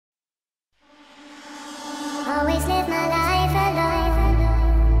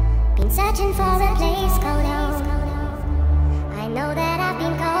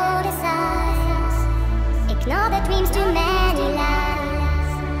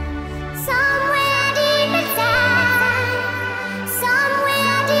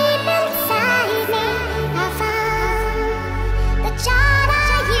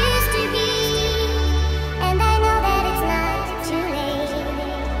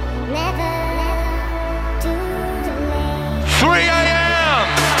3 a.m.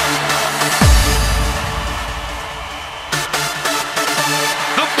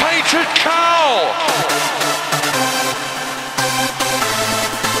 The Painted Cow.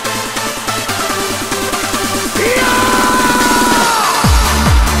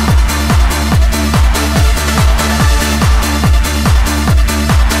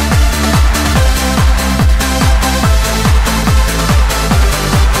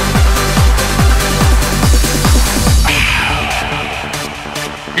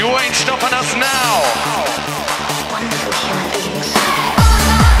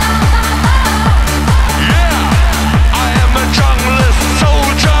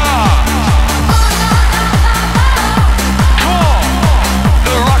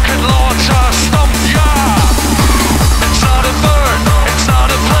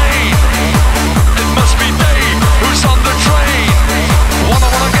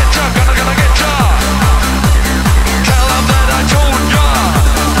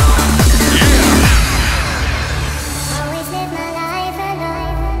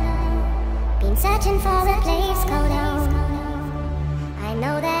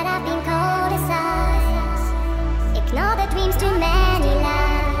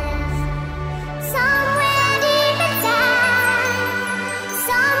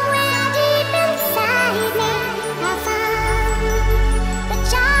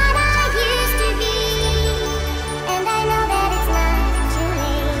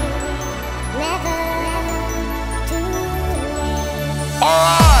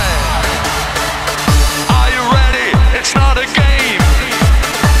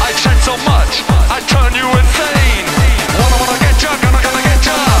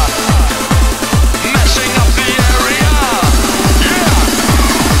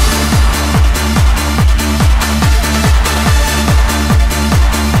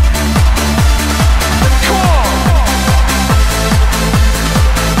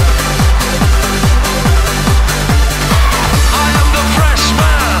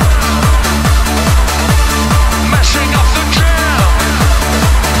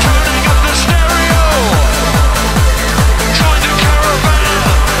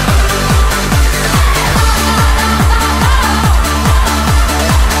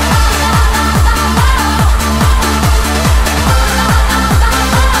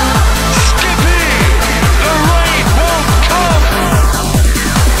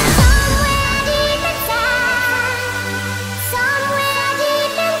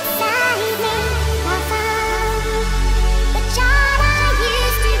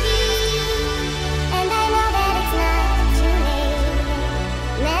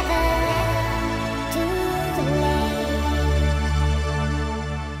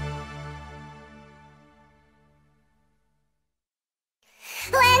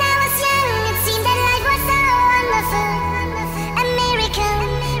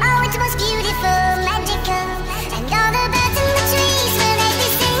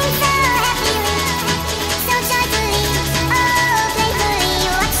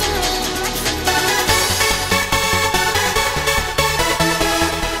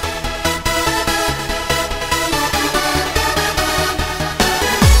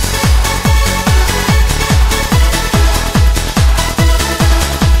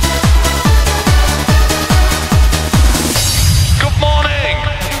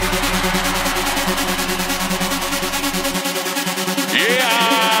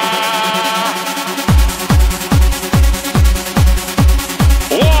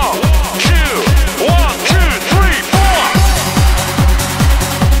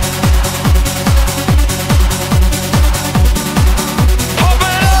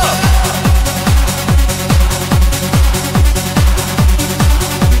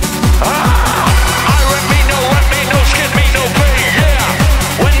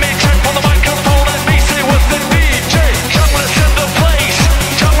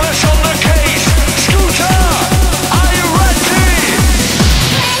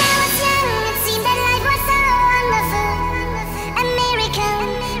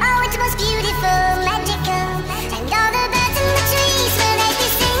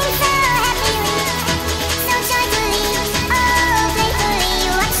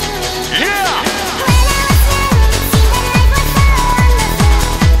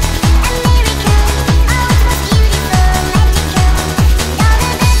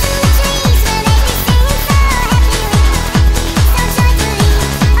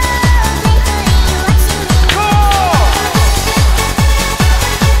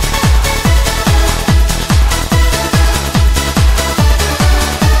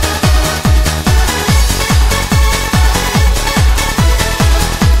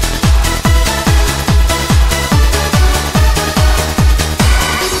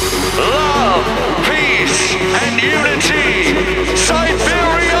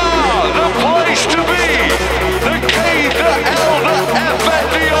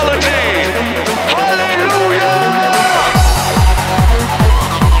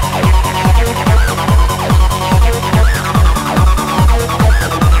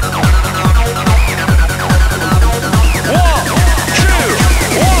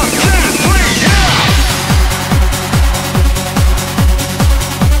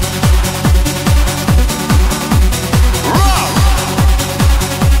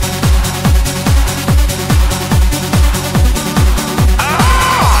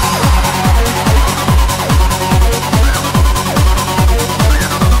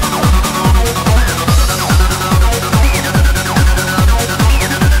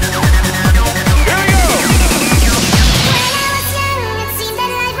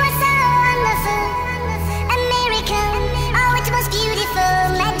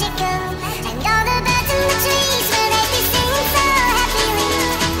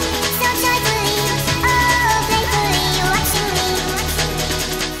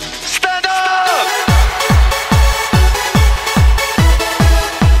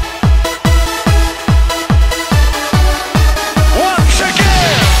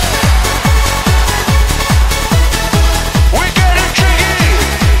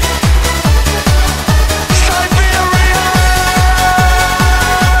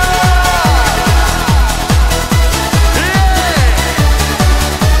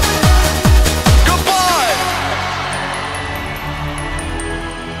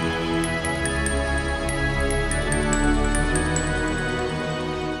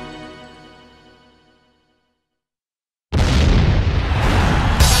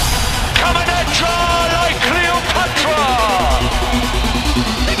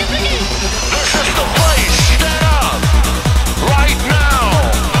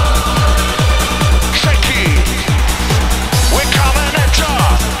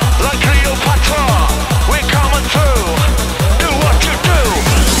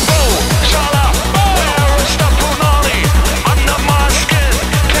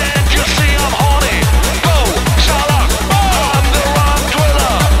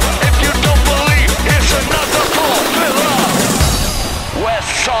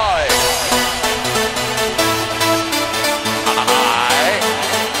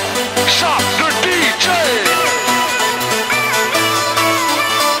 Shop the DJ.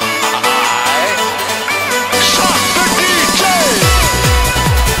 Shop the DJ.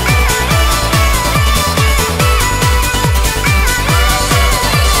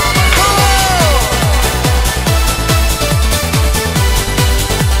 Come on.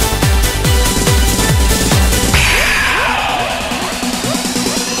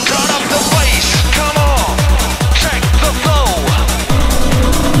 Got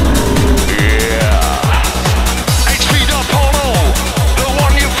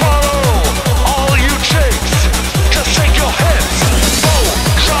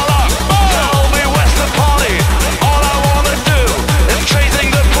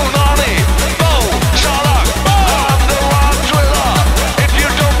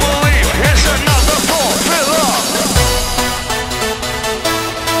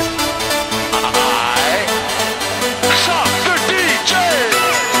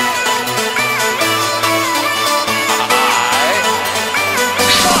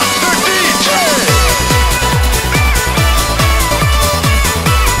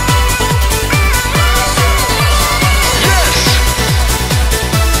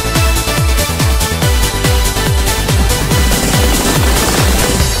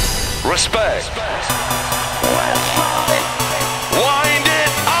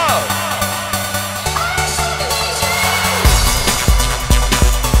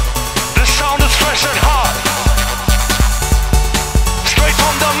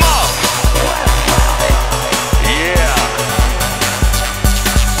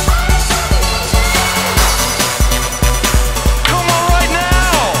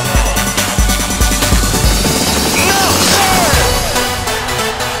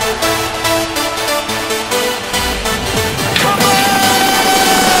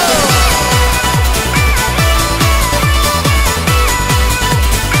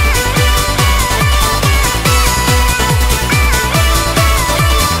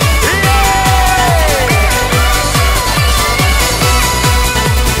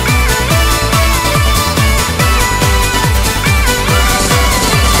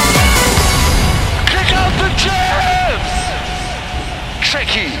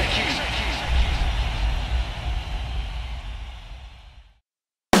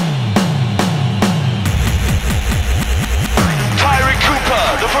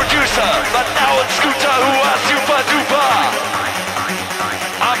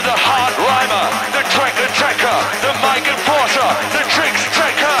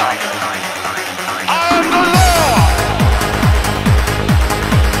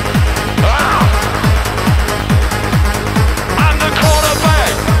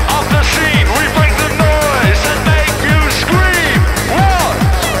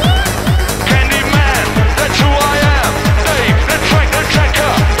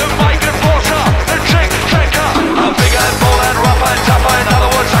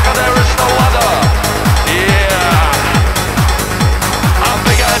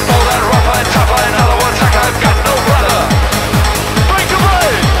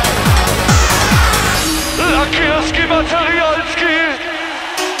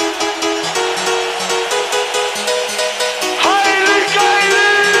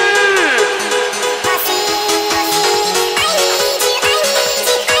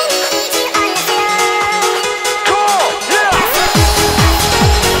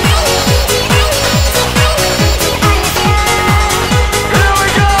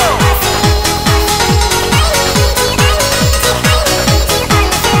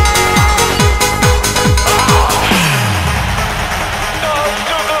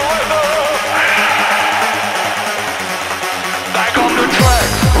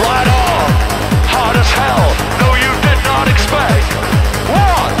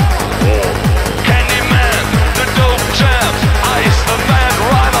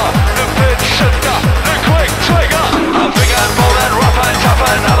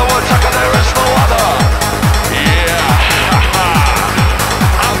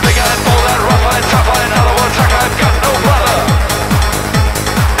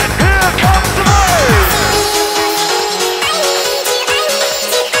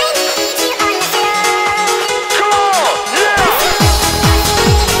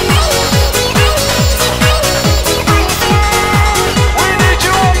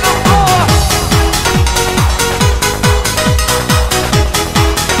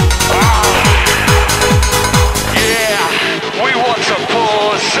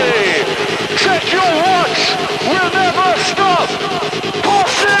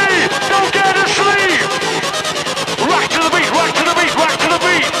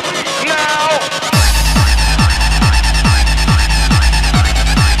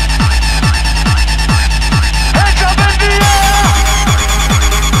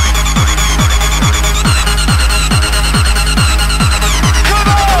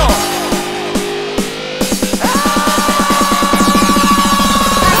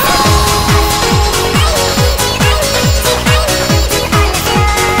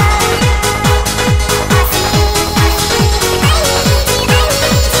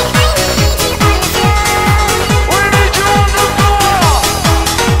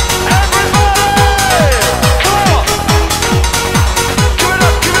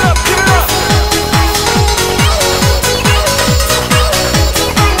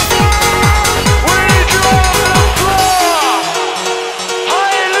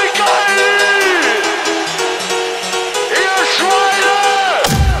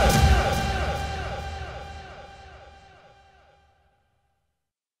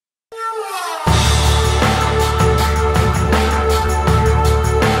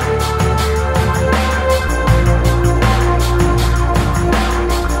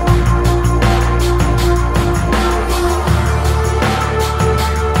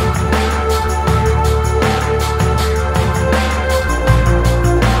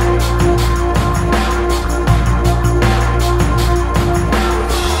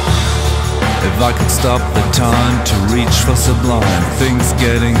stop the time to reach for sublime. Things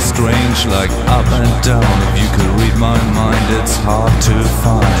getting strange like up and down. If you could read my mind, it's hard to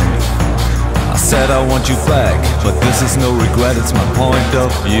find. I said I want you back, but this is no regret. It's my point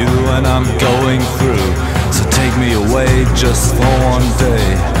of view and I'm going through. So take me away just for one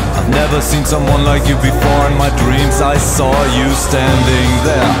day. I've never seen someone like you before. In my dreams I saw you standing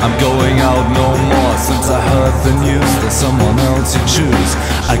there. I'm going out no more since I heard the news. There's someone else you choose.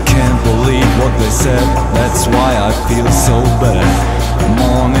 I can't believe what they said. That's why I feel so bad.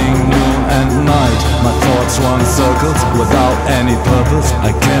 Morning, noon and night, my thoughts run circles without any purpose.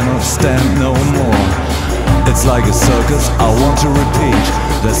 I cannot stand no more. It's like a circus, I want to repeat.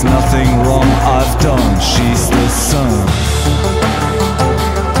 There's nothing wrong I've done. She's the sun.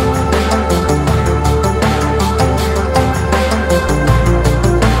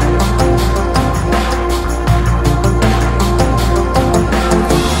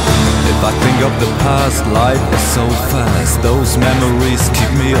 Of the past, life is so fast. Those memories keep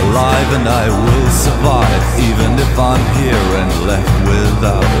me alive, and I will survive, even if I'm here and left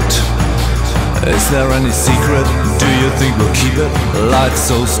without. Is there any secret? Do you think we'll keep it? Life's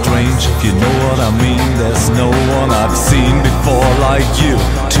so strange, if you know what I mean. There's no one I've seen before like you.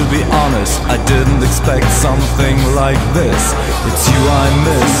 To be honest, I didn't expect something like this. It's you I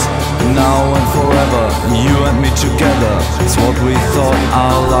miss, now and forever. You and me together, it's what we thought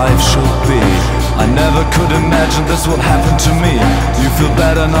our life should be. I never could imagine this would happen to me. You feel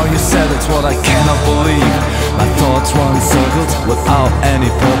better now, you said, it's what I cannot believe. My thoughts run circles without any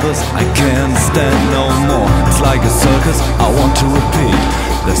purpose. I can't stand no more. It's like a circus, I want to repeat.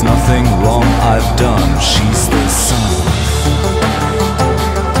 There's nothing wrong I've done. She's the sun.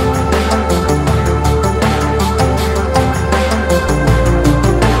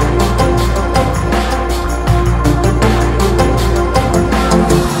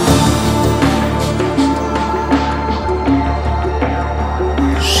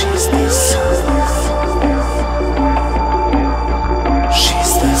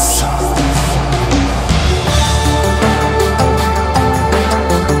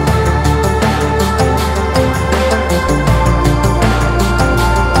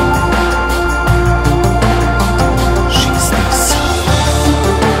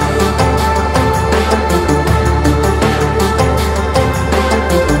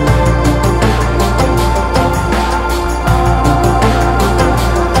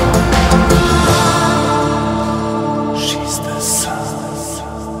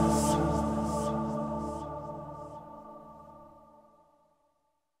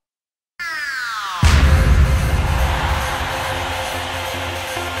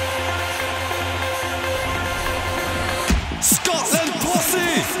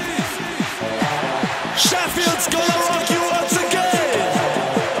 Sheffield's gonna rock you once again.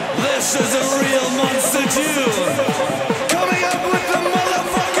 This is a real monster tune. Coming up with the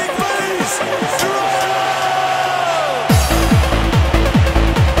motherfucking bass drum.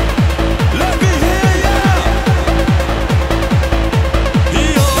 Let me hear ya.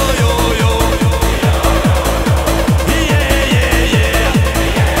 Yo yo yo. Yeah yeah yeah.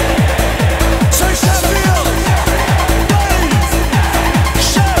 Say Sheffield.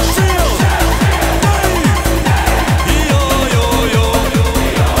 Sheffield.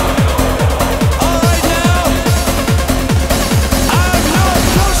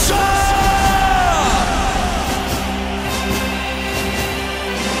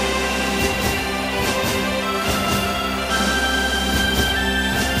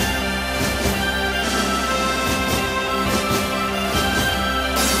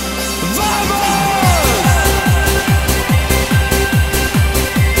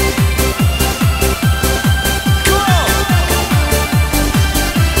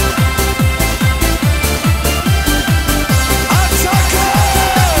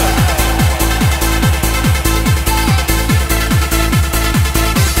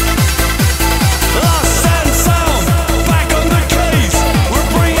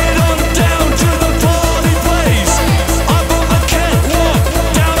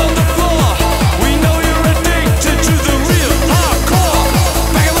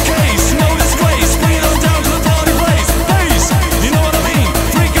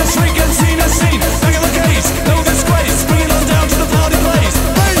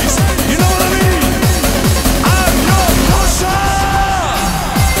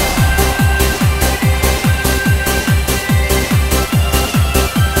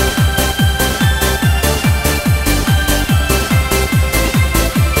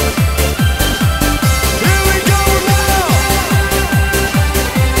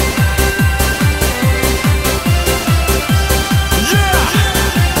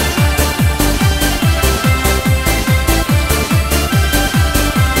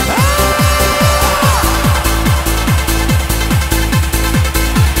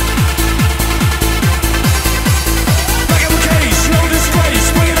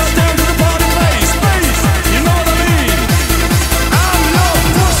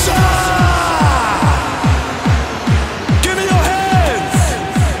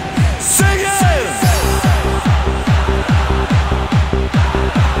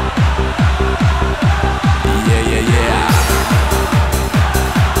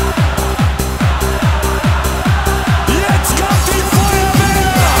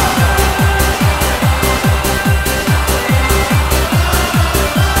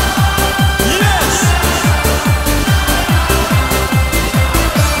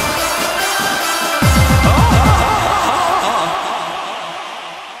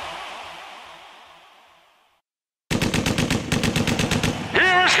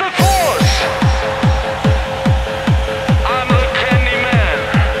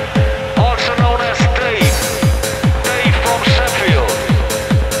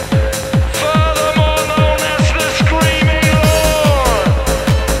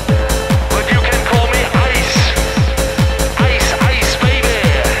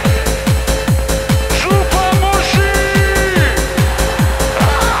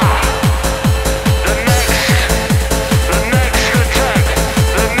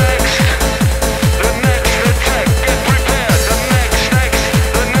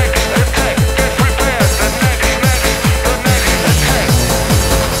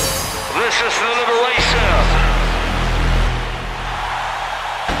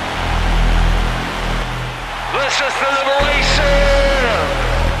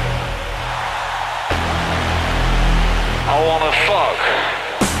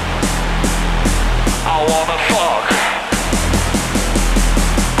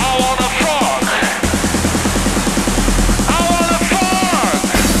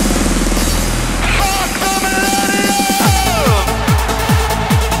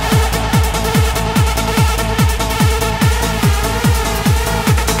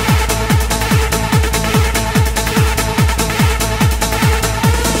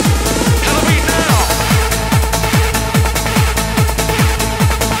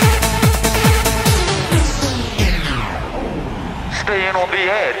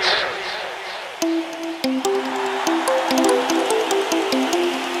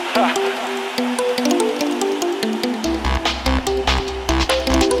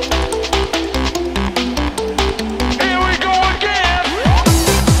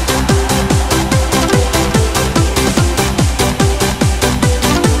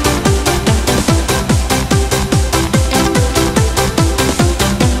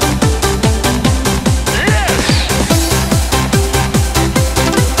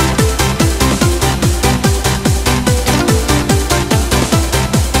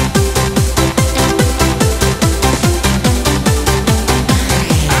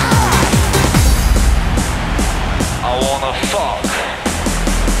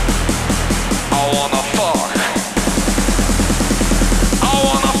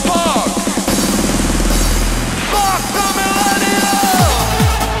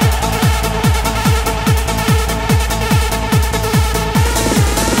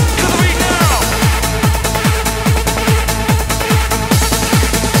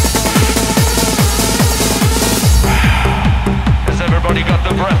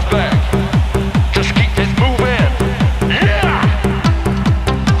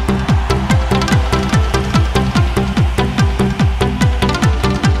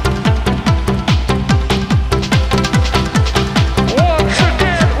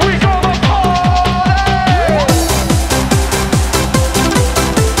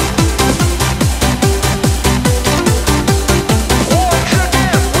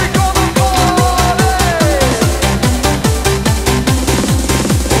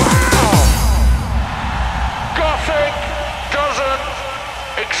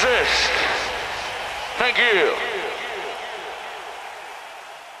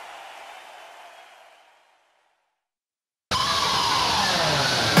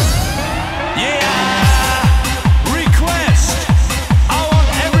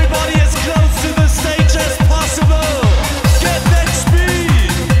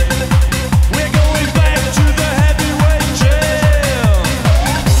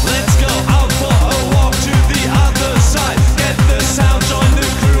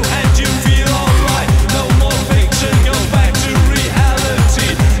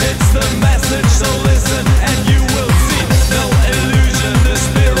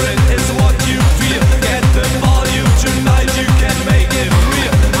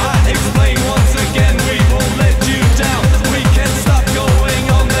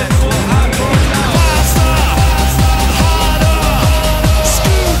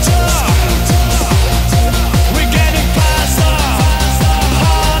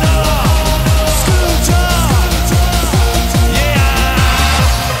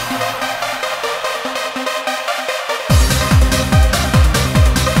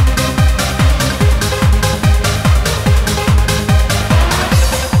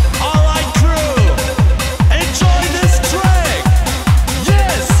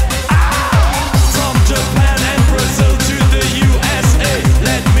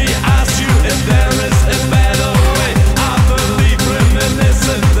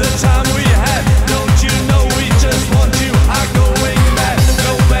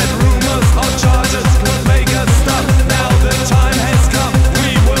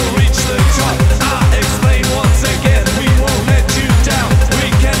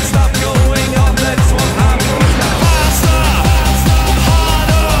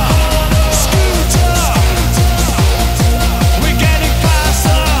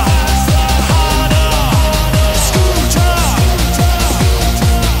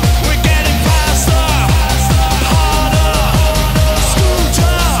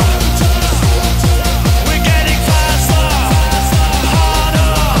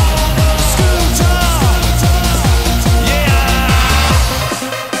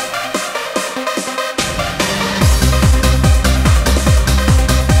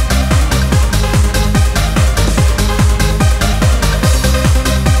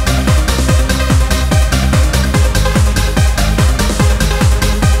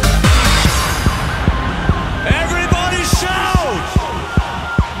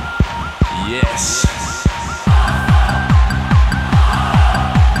 Yes.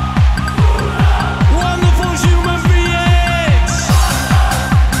 Wonderful human beings.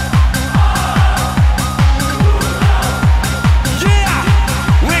 Yeah,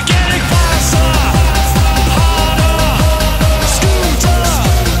 we're getting faster, harder, scooter.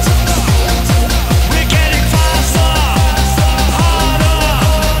 We're getting faster, harder,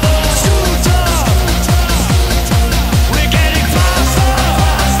 scooter. We're getting faster,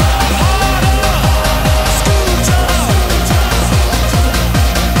 harder, scooter.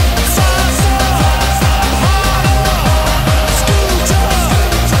 Faster, harder, scooter.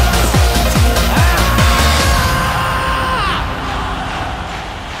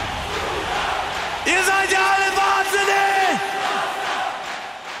 Ihr seid ja alle wahnsinnig!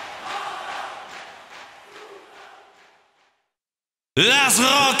 Las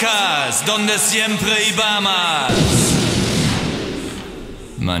rocas donde siempre íbamos.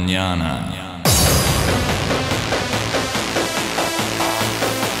 Mañana.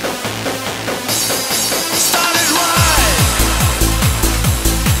 Started right.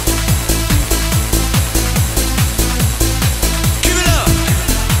 Keep it up.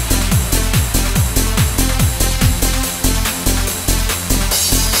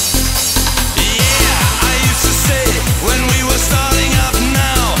 Yeah, I used to say when we were starting up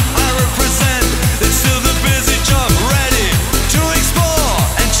now, I represent it's still the busy job, ready to explore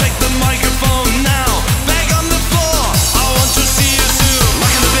and check the microphone now. Back on the floor, I want to see you soon.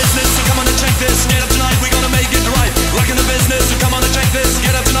 Rocking the business, so come on and check this. Get up tonight, we gonna make it right. Rocking the business, so come on and check this.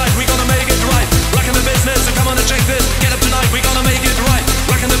 Get up tonight, we gonna make it right. Rocking the business, so come on and check this. Get up tonight, we gonna make it right.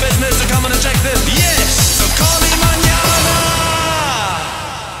 Rocking the business, so come on and check this. Yes, so call me mañana.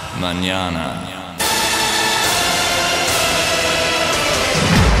 Mañana.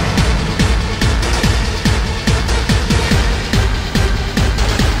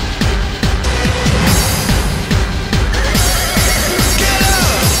 Get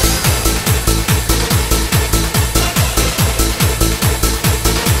up!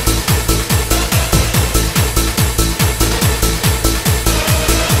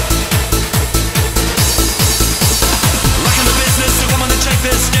 Rocking the business, so come on and check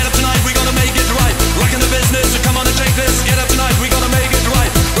this. Get up tonight, we gonna make it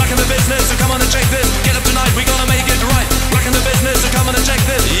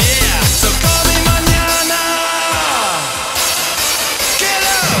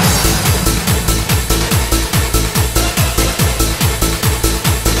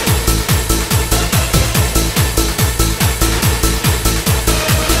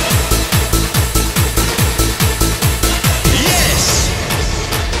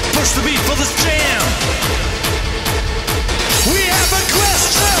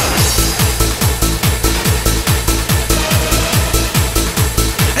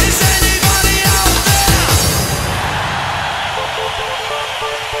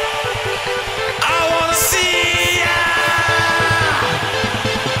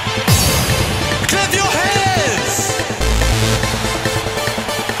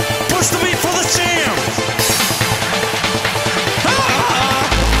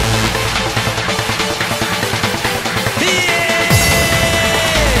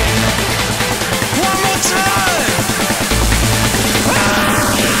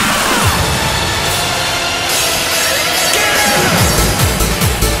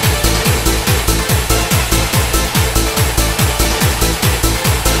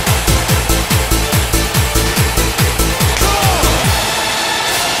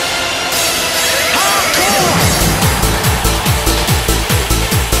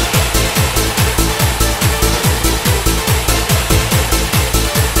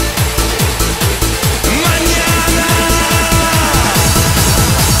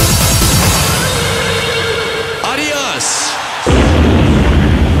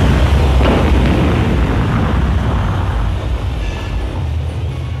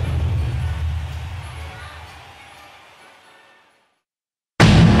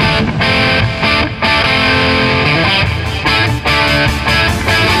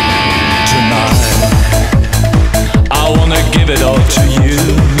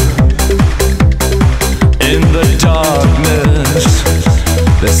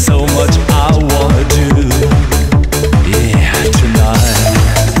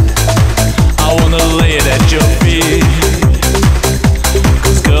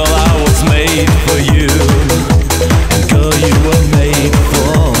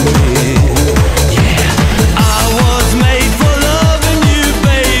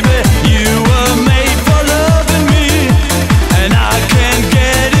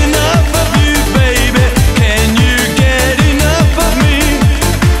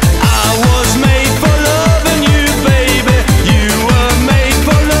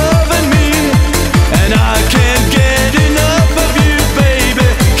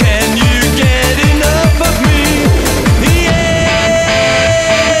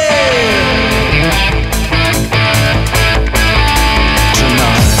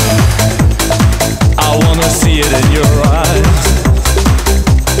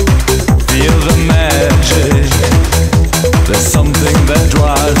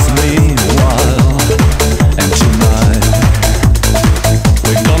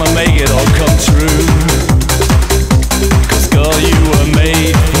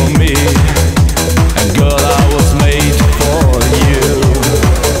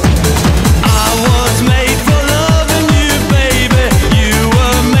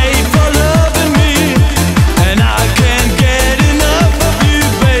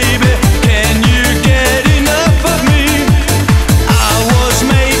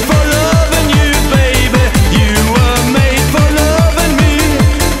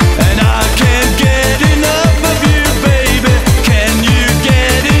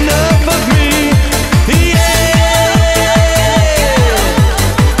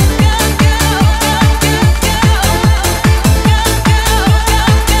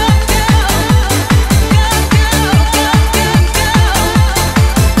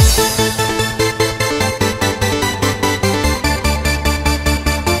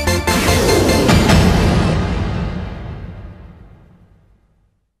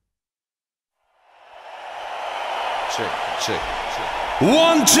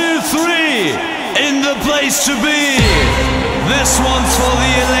 1, 2, 3, in the place to be. This one's for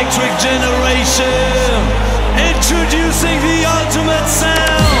the electric generation. Introducing the ultimate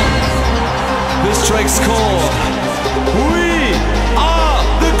sound. This track's called We Are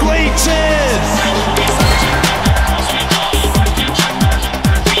the Greatest.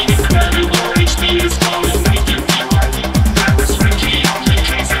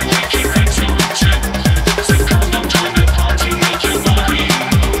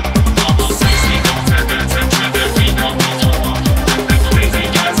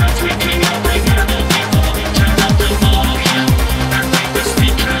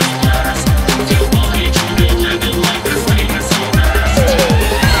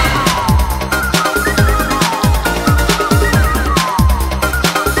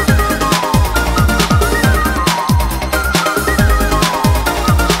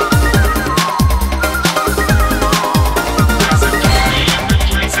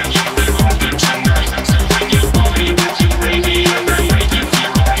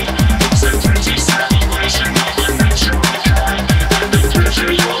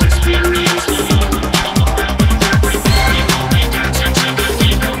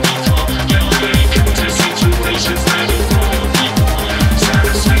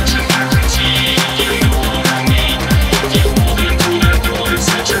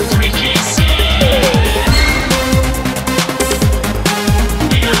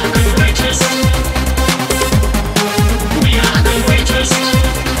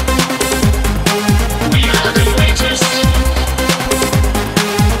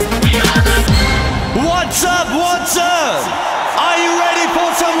 What's up? Are you ready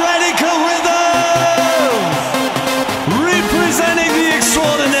for some radical rhythm? Representing the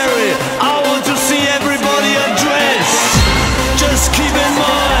extraordinary, I want to see everybody addressed. Just keep in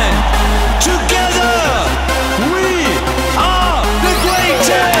mind, together, we are the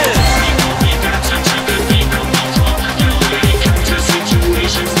greatest.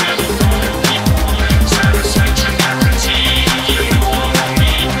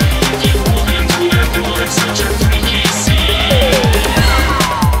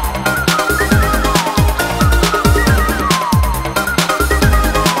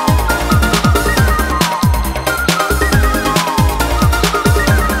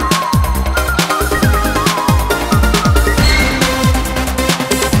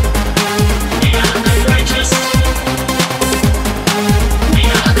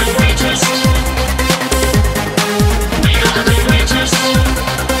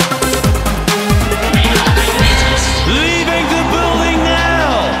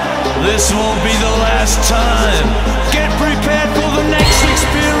 This won't be the last time. Get prepared for the next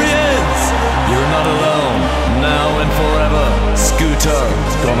experience. You're not alone, now and forever. Scooter,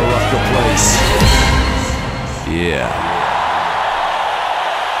 gonna rock the place. Yeah.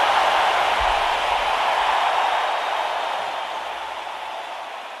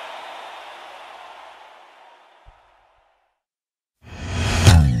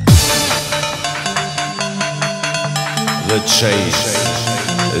 The chase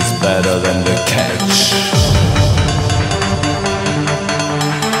is better than the catch.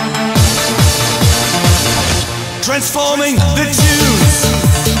 Transforming the tunes.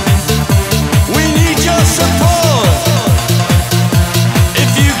 We need your support.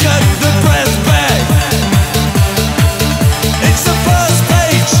 If you got the breath back, it's the first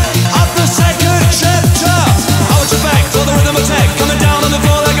page of the second chapter. I want you back for the rhythm attack, coming down on the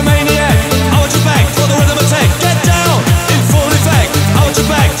floor like a maniac. I want you back for the rhythm attack, get down in full effect. I want you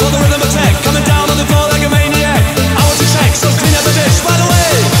back for the rhythm attack, coming down on the floor like a maniac. I want you check, so clean up the dish. By the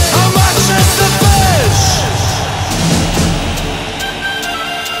way, how much is the fish?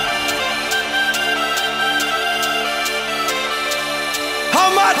 How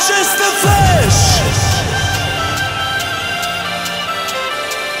much is the fish?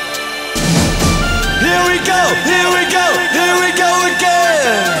 Here we go, here we go, here we go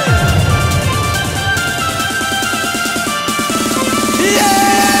again.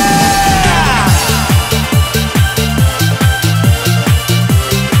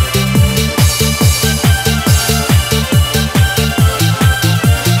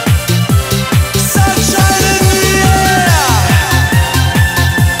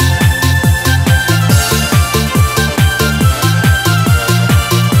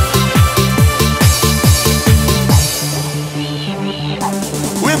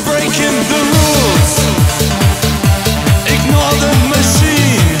 We're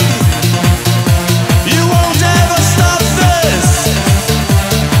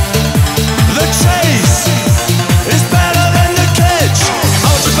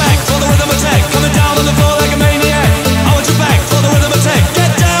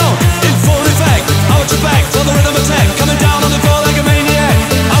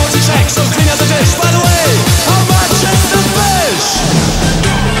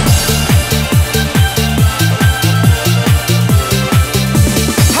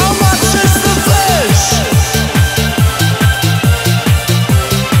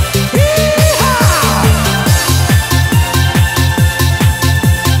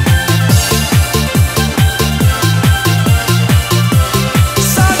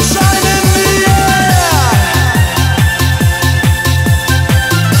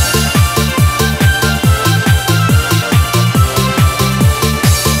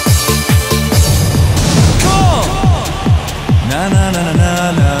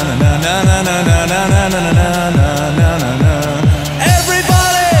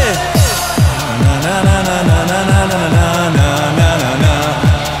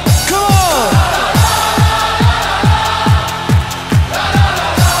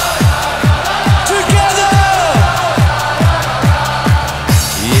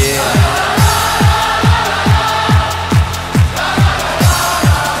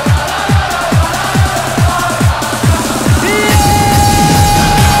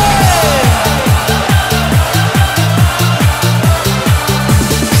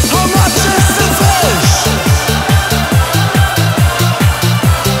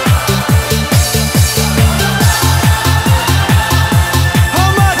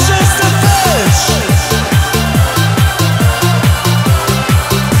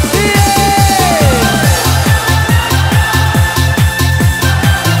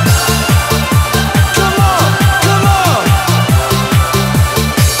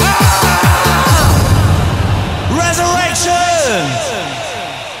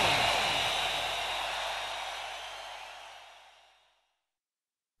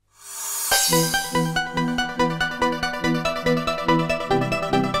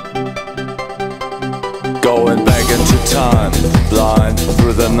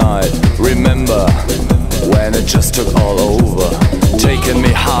through the night. Remember when it just took all over, taking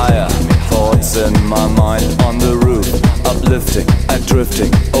me higher, thoughts in my mind on the roof, uplifting and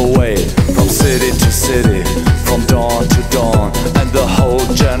drifting away from city to city, from dawn to dawn, and the whole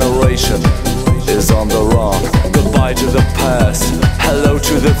generation is on the run. Goodbye to the past, hello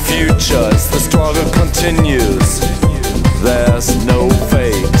to the future, as the struggle continues. There's no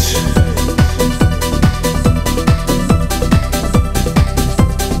fate.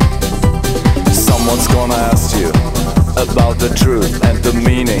 Someone's gonna ask you about the truth and the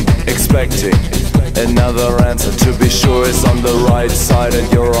meaning, expecting another answer. To be sure is on the right side and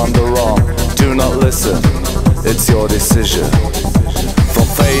you're on the wrong. Do not listen, it's your decision. From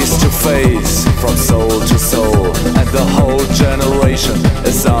face to face, from soul to soul, and the whole generation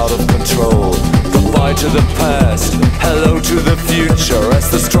is out of control. Goodbye to the past, hello to the future, as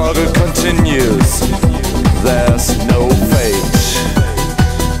the struggle continues. There's no fate.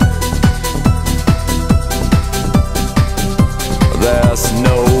 There's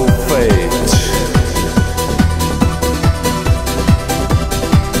no fate.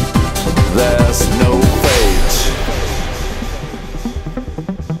 There's no fate.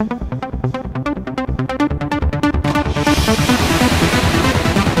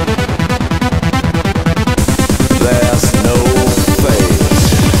 There's no fate.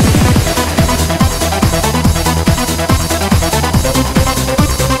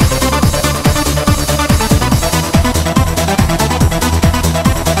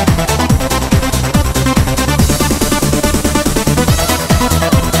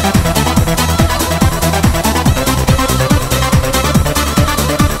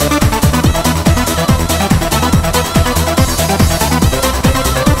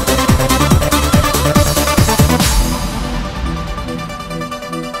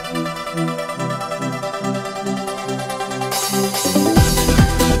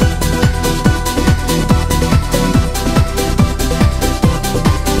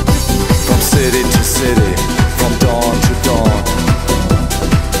 City to city, from dawn to dawn,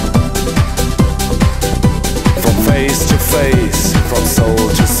 from face to face, from soul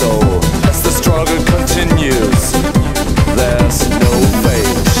to soul, as the struggle continues. There's no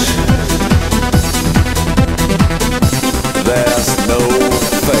fate. There's no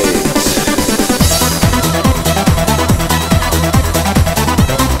fate.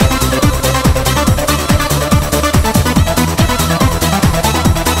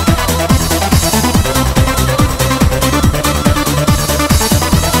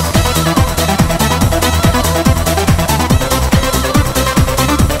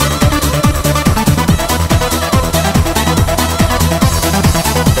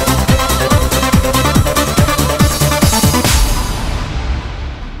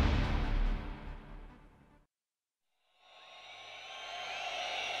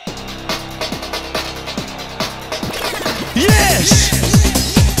 Yes!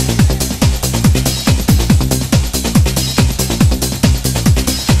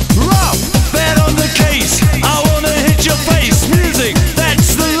 Rough, bet on the case. I wanna hit your face. Music,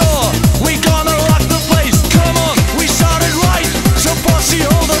 that's the law. We gonna rock the place. Come on, we started right. So bossy,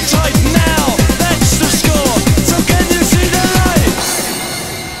 hold on tight. Now, that's the score. So can you see the light?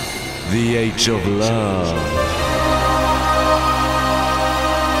 The age of love.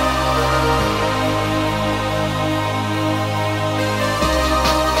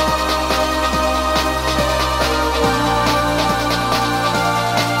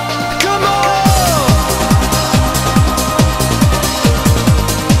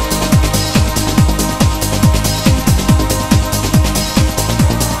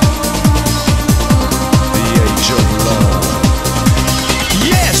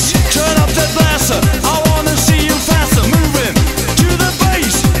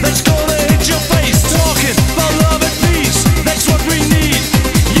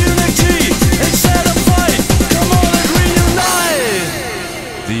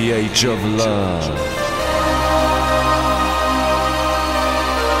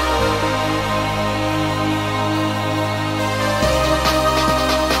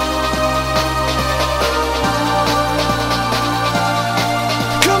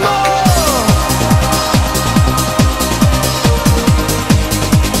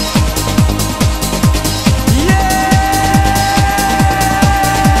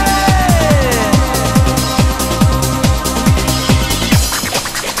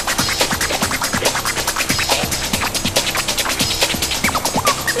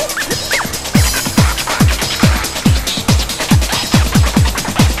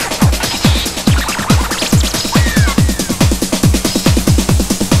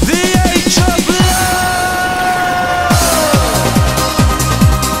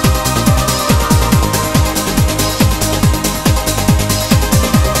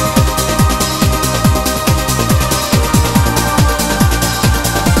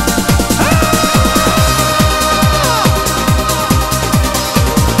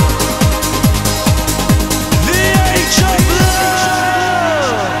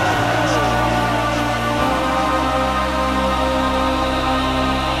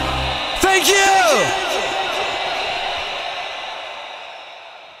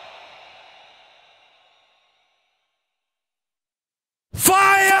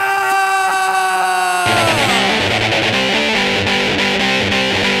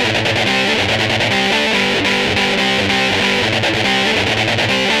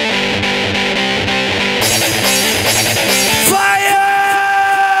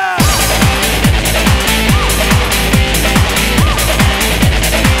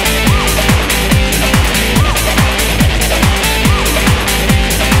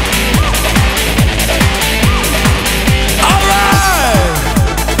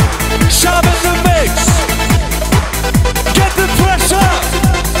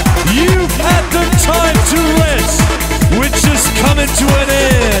 to an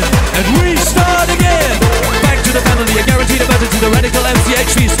end, and we start again. Back to the family, a guaranteed emergency, the radical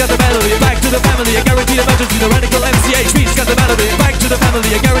MCHV's got the melody. Back to the family, a guaranteed emergency, the radical MCHV's got the melody. Back to the family,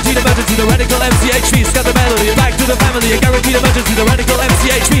 a guaranteed emergency, the radical MCHV's got the melody. Back to the family, a guaranteed emergency, the radical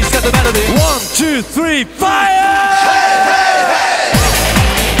MCHV's got the melody. 1, 2, 3, fire! Hey, hey, hey!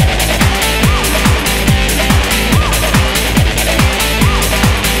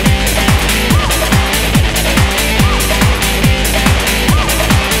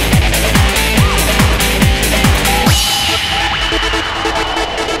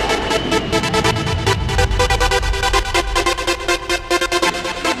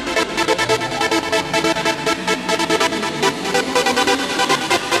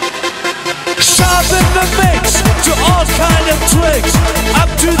 Sharpen the mix to all kind of tricks. Up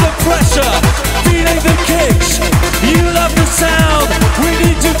to the pressure, feeling the kicks. You love the sound, we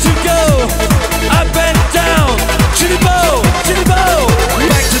need you to go up and down. Chitty bow, chitty bow.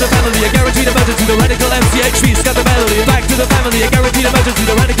 Back to the family, a guaranteed emergency, the radical MCHV's got the melody. Back to the family, a guaranteed emergency,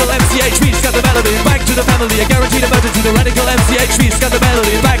 the radical MCHV's got the melody. Back to the family, a guaranteed emergency, the radical MCHV's got the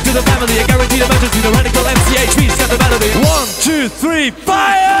melody. Back to the family, a guaranteed emergency, the radical MCHV's got the melody. 1, 2, 3,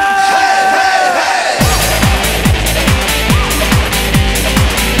 fire! Hey, hey, hey!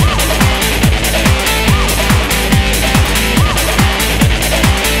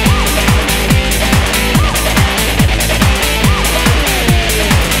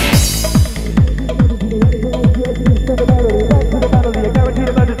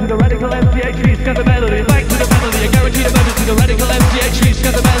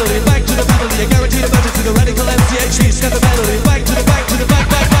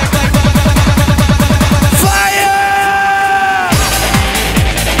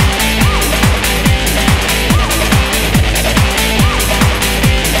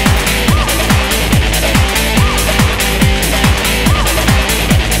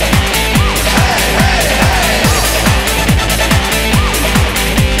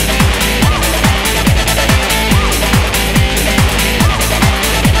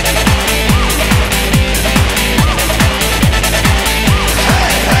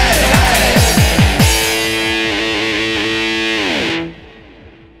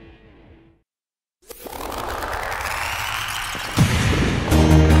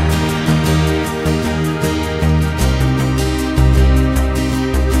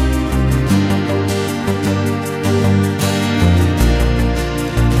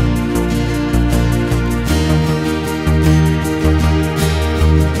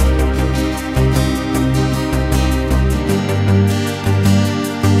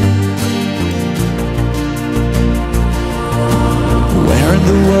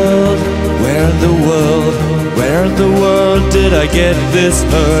 Where in the world did I get this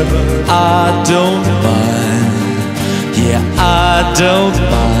hurt? I don't mind, yeah, I don't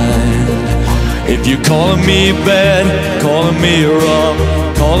mind. If you're calling me bad, calling me wrong,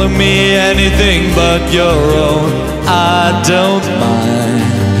 calling me anything but your own, I don't mind,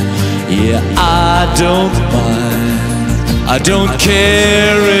 yeah, I don't mind. I don't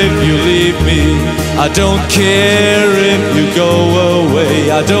care if you leave me, I don't care if you go away,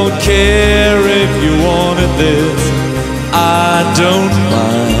 I don't care if you wanted this, I don't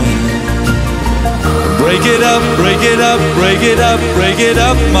mind. Break it up, break it up, break it up, break it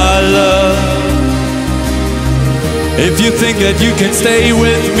up, my love. If you think that you can stay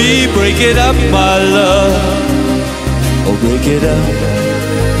with me, break it up, my love. Oh, break it up,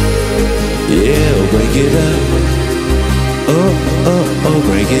 yeah, oh, break it up. Oh, oh, oh,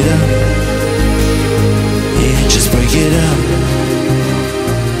 break it up. Yeah, just break it up.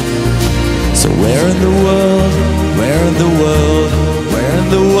 So where in the world, where in the world, where in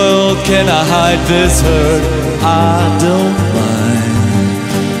the world can I hide this hurt? I don't mind,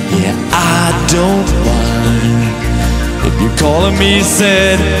 yeah, I don't mind. If you're calling me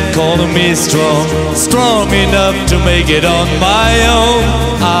sad, calling me strong, strong enough to make it on my own,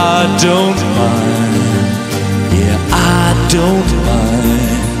 I don't mind, yeah, I don't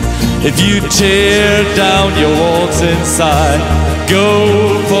mind. If you tear down your walls inside,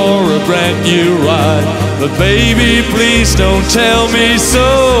 go for a brand new ride. But baby, please don't tell me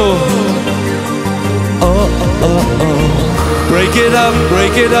so. Oh, oh, oh. Break it up,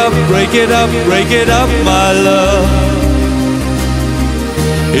 break it up, break it up, break it up, my love.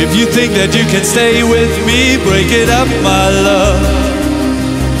 If you think that you can stay with me, break it up, my love.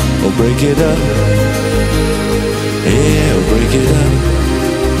 Oh, break it up. Yeah, break it up.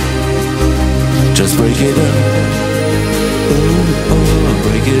 Just break it up. Oh, oh,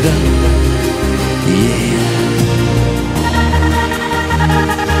 break it up. Yeah.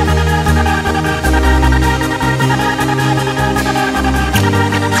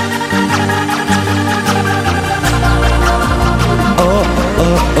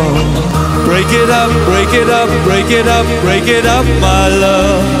 break it up, break it up, break it up, my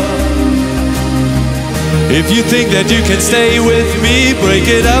love. If you think that you can stay with me, break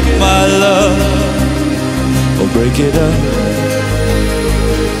it up, my love. Oh, break it up.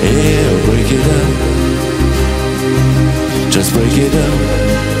 Yeah, break it up. Just break it up.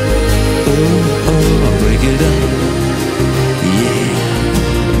 Oh, oh, break it up. Yeah.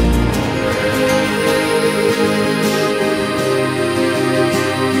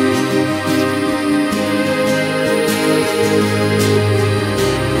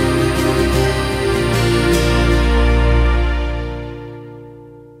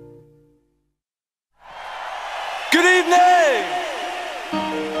 Good evening!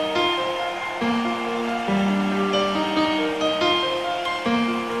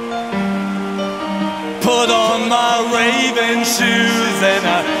 Put on my raving shoes and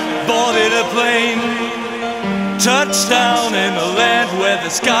I boarded a plane. Touchdown in a land where the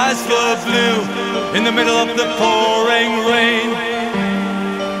skies were blue, in the middle of the pouring rain.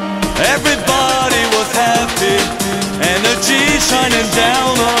 Everybody was happy, energy shining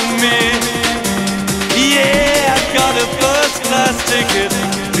down on me. Yeah, I got a first class ticket,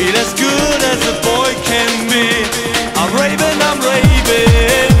 feel as good as a boy can be. I'm raving, I'm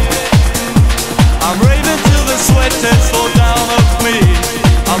raving, I'm raving till the sweat tears fall down off me.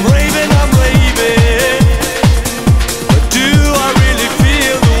 I'm raving, I'm raving, but do I really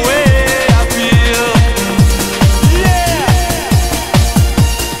feel the way I feel? Yeah!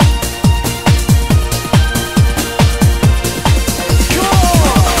 Come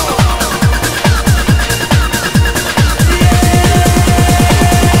on!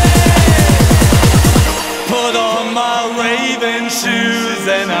 Put on my raving shoes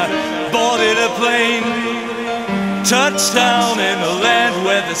and I boarded a plane. Touchdown in a land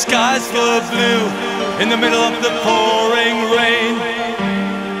where the skies were blue, in the middle of the pouring rain.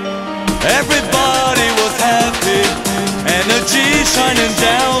 Everybody was happy, energy shining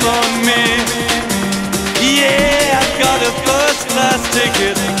down on me. Yeah, I got a first class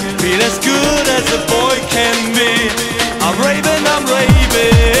ticket, feel as good as a boy can be. I'm raving, I'm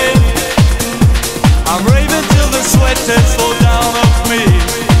raving, I'm raving till the sweat tears fall down off me.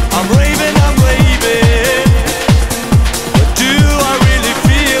 I'm raving, I'm raving, but do I really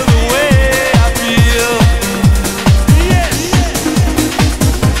feel the way I feel? Yes!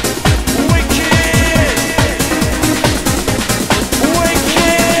 Wicked!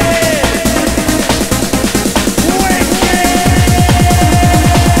 Wicked!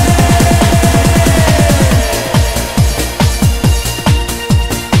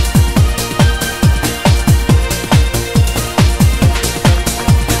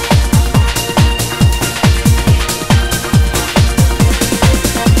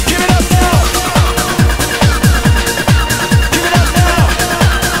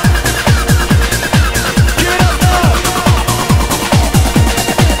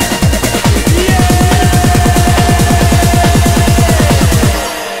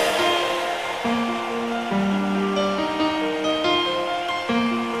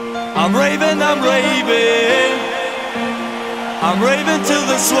 I'm raving, I'm raving, I'm raving till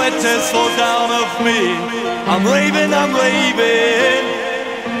the sweat tears fall down off me. I'm raving, I'm raving,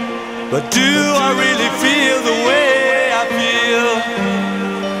 but do I really feel the way I feel?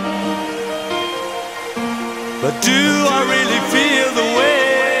 But do I really feel the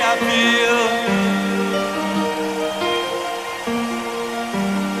way I feel?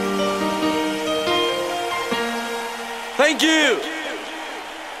 Thank you!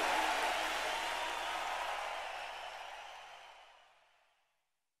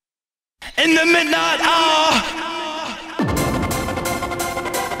 In the midnight hour,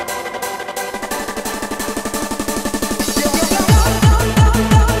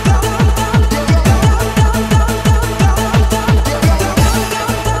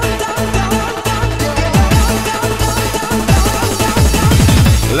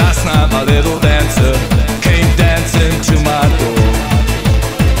 Last night my little dancer came dancing to my door.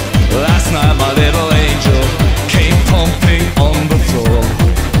 Last night my little angel came pumping on the floor.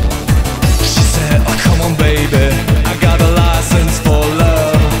 She said, oh come on baby, I got a license for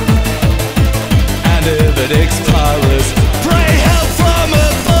love, and if it expires, pray help from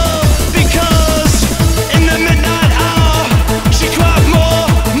above. Because in the midnight hour she cried more,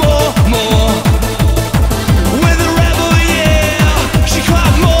 more, more. With a rebel, yeah, she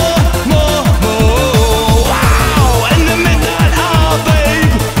cried more, more, more. Wow, in the midnight hour,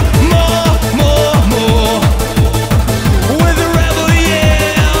 babe, more, more, more. With a rebel,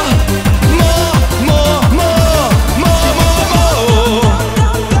 yeah, more, more, more, more, more, more.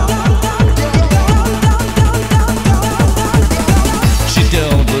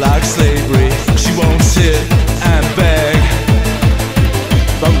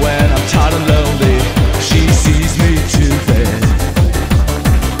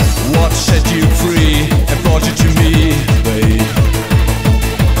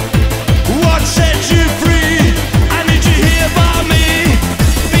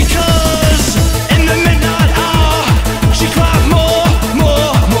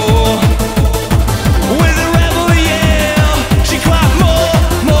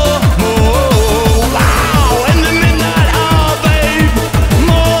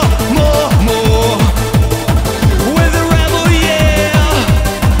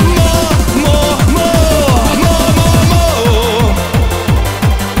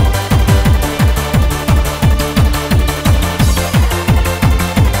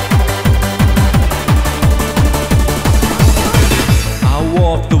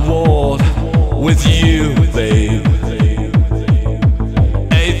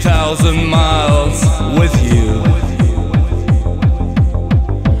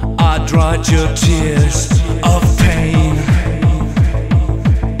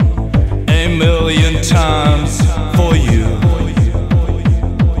 times for you.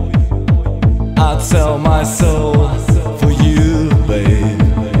 I'd sell my soul for you, babe.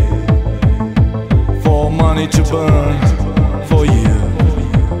 For money to burn for you.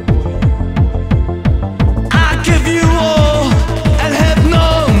 I give you all and have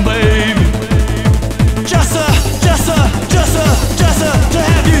none, babe. Just to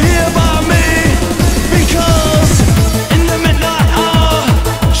have you here by me. Because in the midnight hour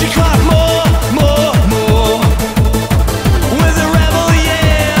she cried more. With a rebel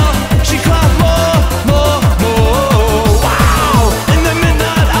yell she cried more. Wow! In the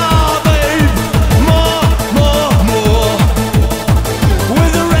midnight hour, babe, more.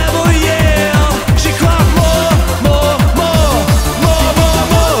 With a rebel yell she cried more.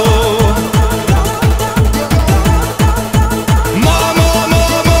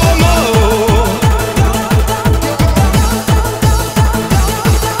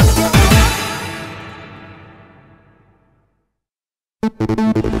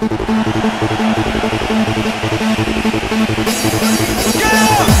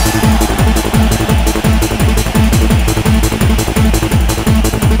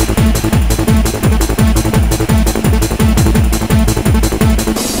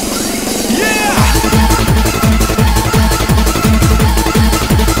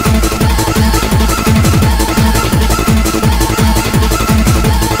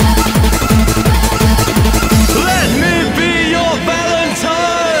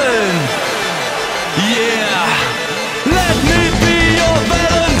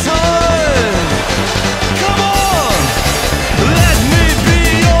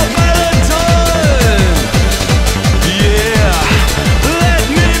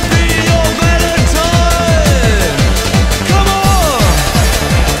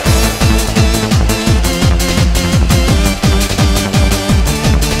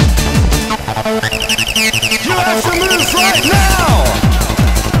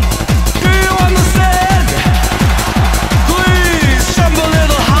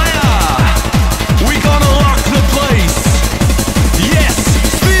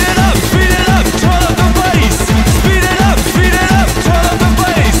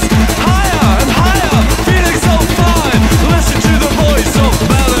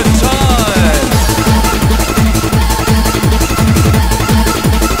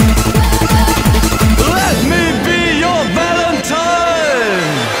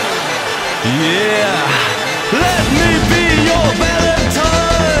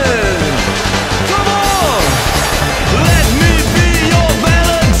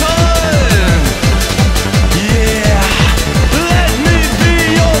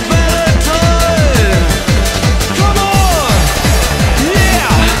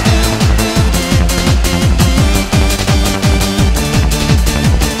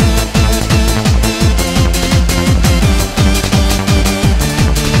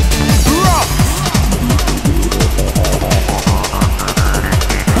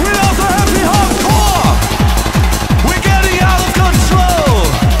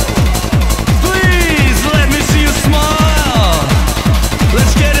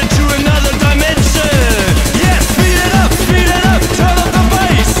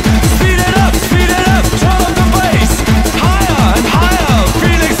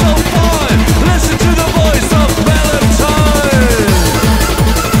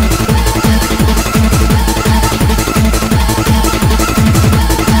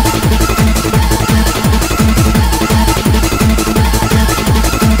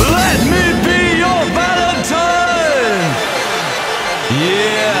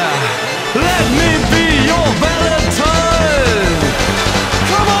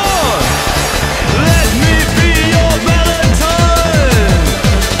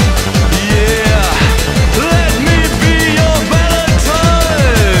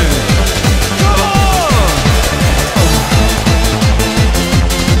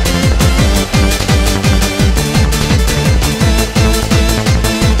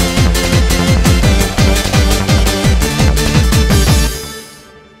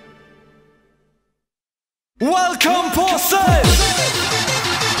 Welcome for sale!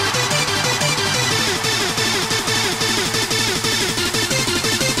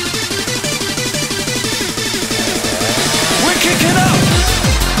 We're kicking up!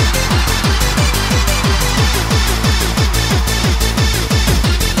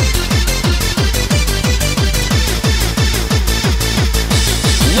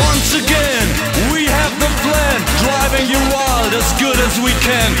 Once again, we have the plan, driving you wild as good as we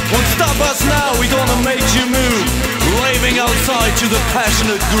can. Won't stop us now, we're gonna make you move, raving outside to the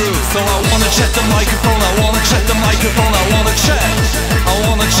passionate groove. So I wanna check the microphone, I wanna check the microphone, I wanna check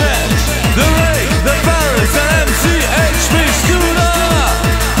the rave, the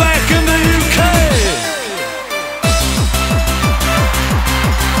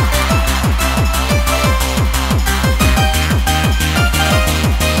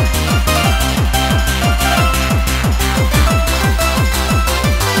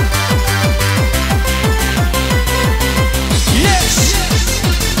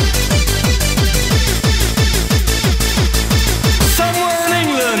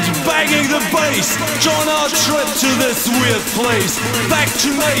banging the bass. Join our trip to this weird place. Back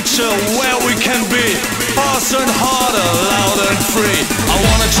to nature where we can be faster and harder, louder and free. I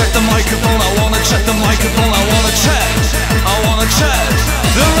wanna check the microphone, I wanna check the microphone, I wanna chat, I wanna chat.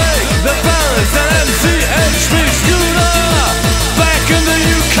 The Rick, the Paris, and MCHB Scooter, back in the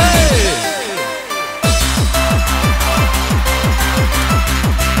UK.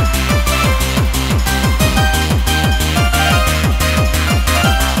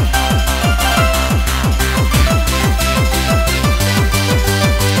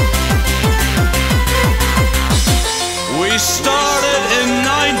 We started in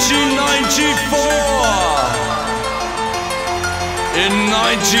 1994. In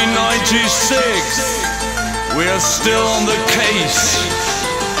 1996, we are still on the case.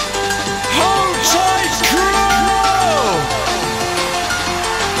 Hold tight, crew!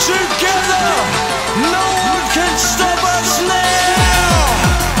 Together, no one can stop us now!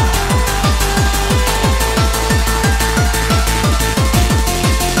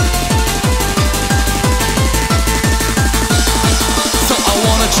 So I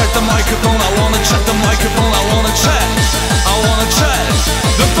wanna check the microphone, I wanna check the microphone, I wanna chat, I wanna chat.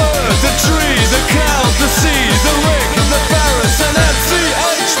 The bird, the tree, the cloud, the sea, the Rick, the Paris, and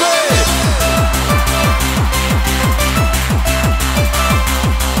MCHB.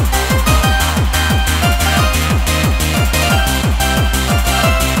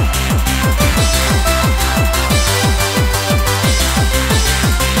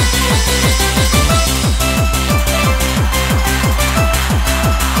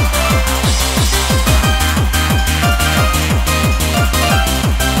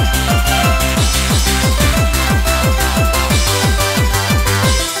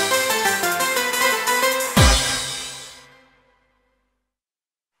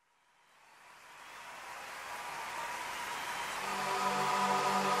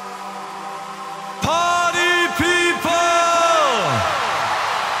 Party people!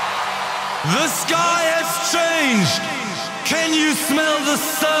 The sky has changed. Can you smell the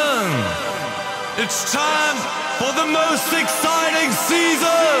sun? It's time for the most exciting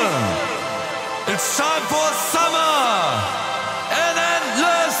season. It's time for summer, an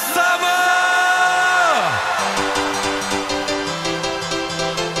endless summer.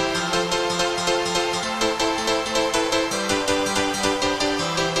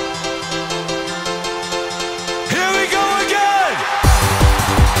 Here we go again!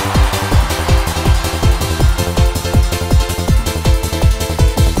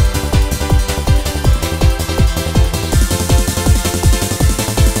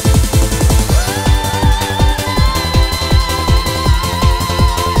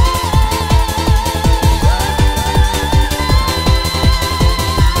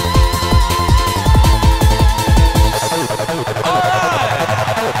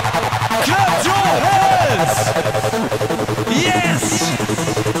 Clap your hands! Yes!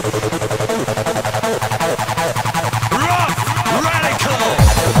 Rock, radical!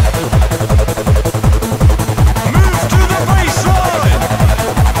 Move to the baseline!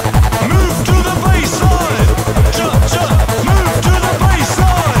 Move to the baseline! Jump, jump! Move to the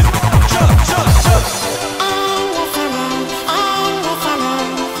baseline! Jump, jump, jump!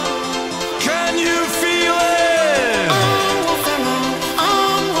 Can you feel it?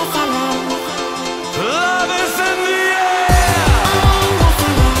 Love is in the air!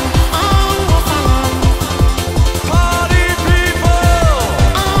 Party people!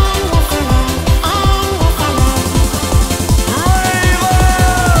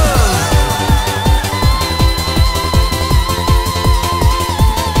 Ravers!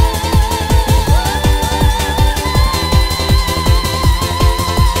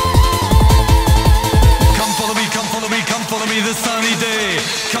 Come follow me, come follow me, come follow me this sunny day.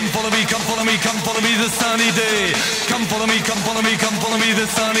 Come follow me, come follow me, come follow me this sunny day. Come follow me, come follow me, come follow me this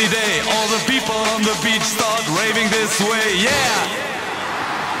sunny day. All the people on the beach start raving this way, yeah!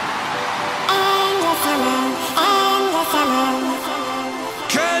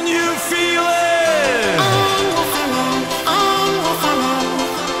 Can you feel it?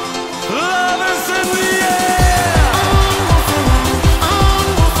 Love is in the air!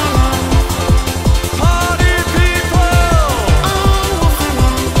 Party people!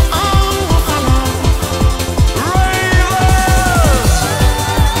 Ravers!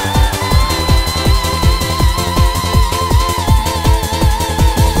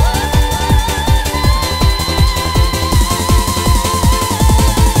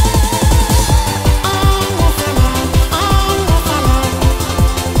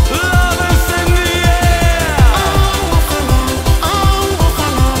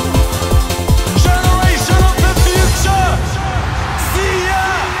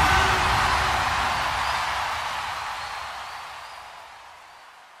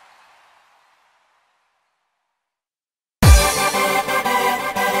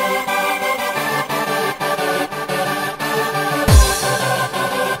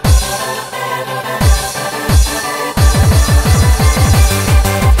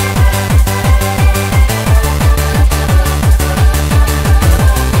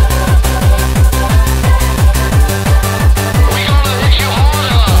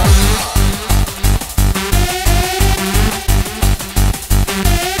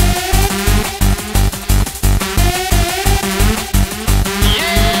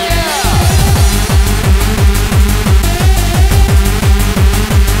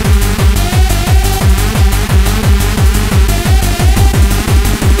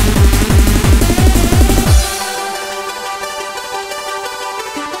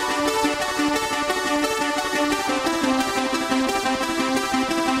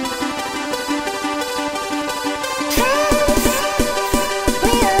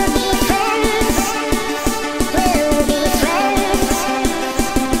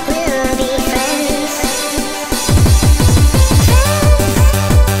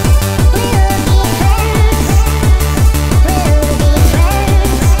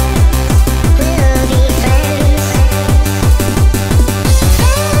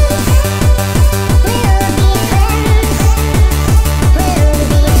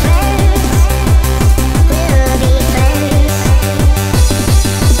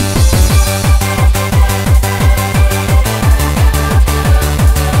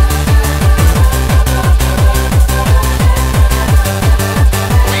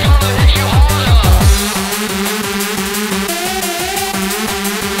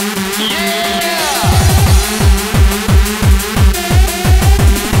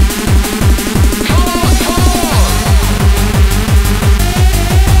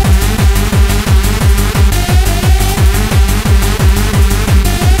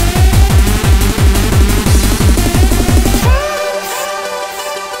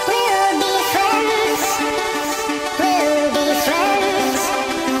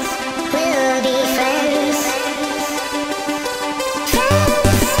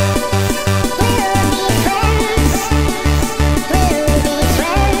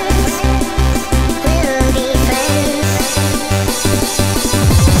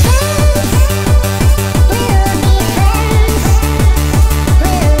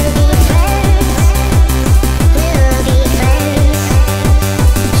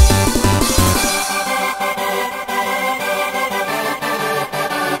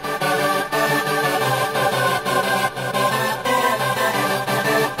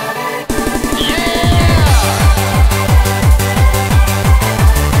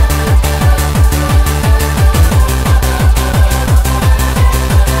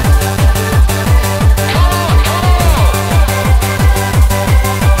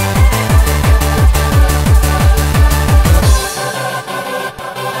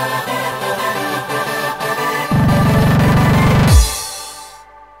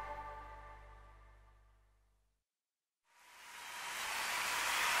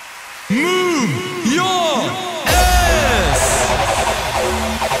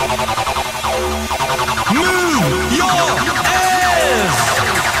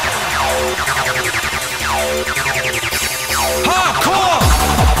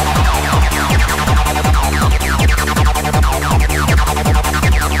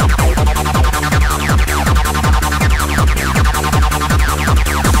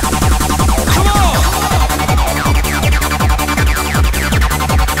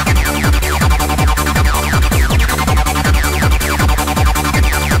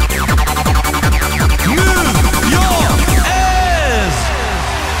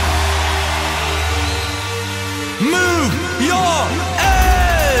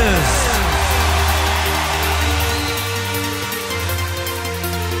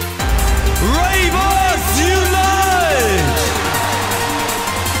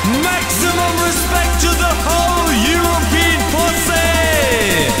 Maximum respect to the whole European posse!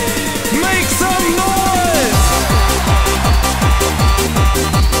 Make some noise!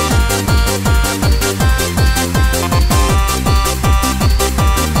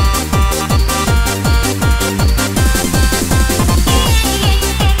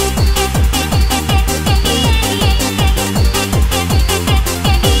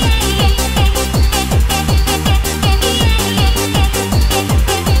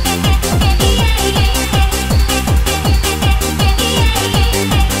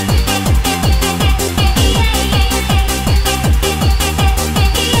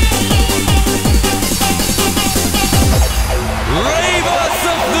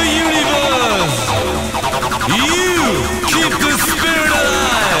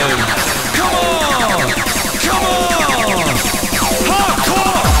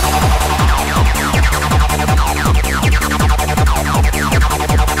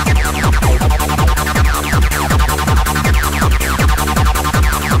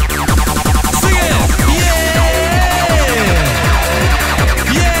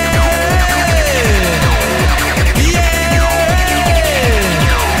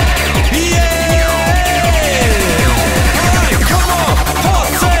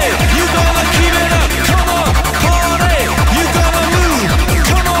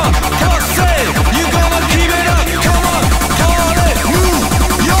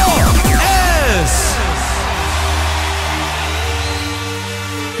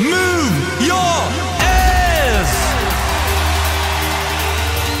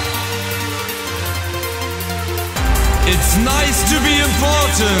 It's nice to be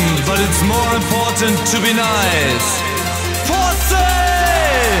important, but it's more important to be nice. Posse!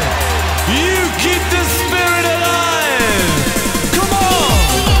 You keep the spirit alive! Come on!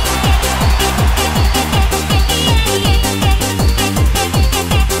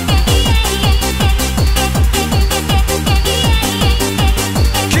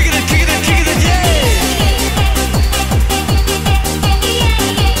 Kick it, kick it, kick it, yeah!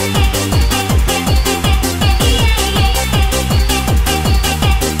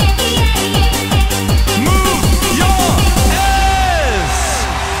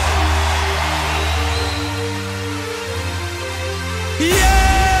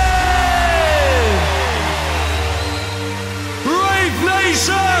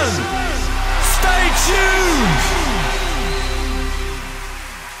 Stay tuned!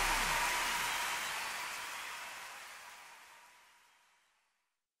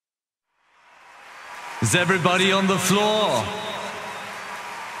 Is everybody on the floor?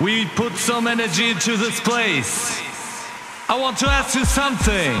 We put some energy into this place. I want to ask you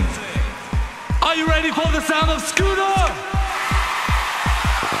something. Are you ready for the sound of Scooter?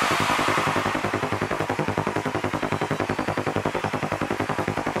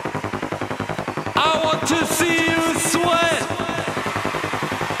 I want to see you sweat.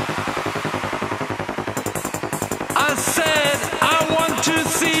 I said I want to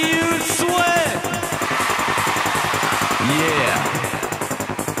see you sweat. Yeah.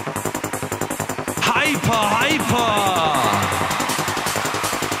 Hyper, hyper.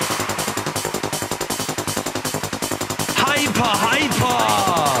 Hyper, hyper.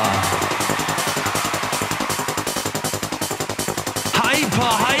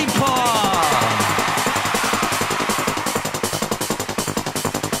 Hyper, hyper.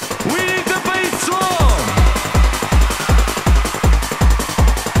 We need the bass drum!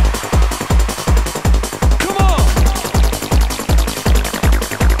 Come on!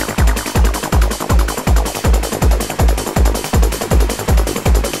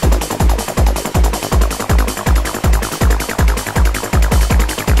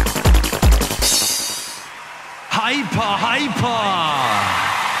 Hyper, hyper!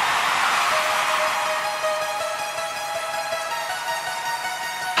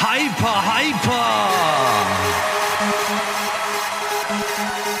 Hyper, hyper!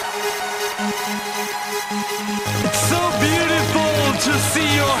 It's so beautiful to see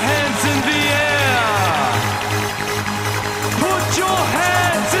your hands in the air. Put your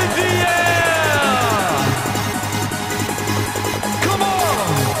hands in the air. Come on.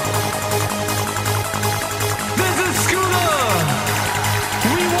 This is Scooter.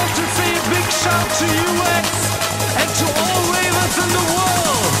 We want to say a big shout to US and to all ravers in the world.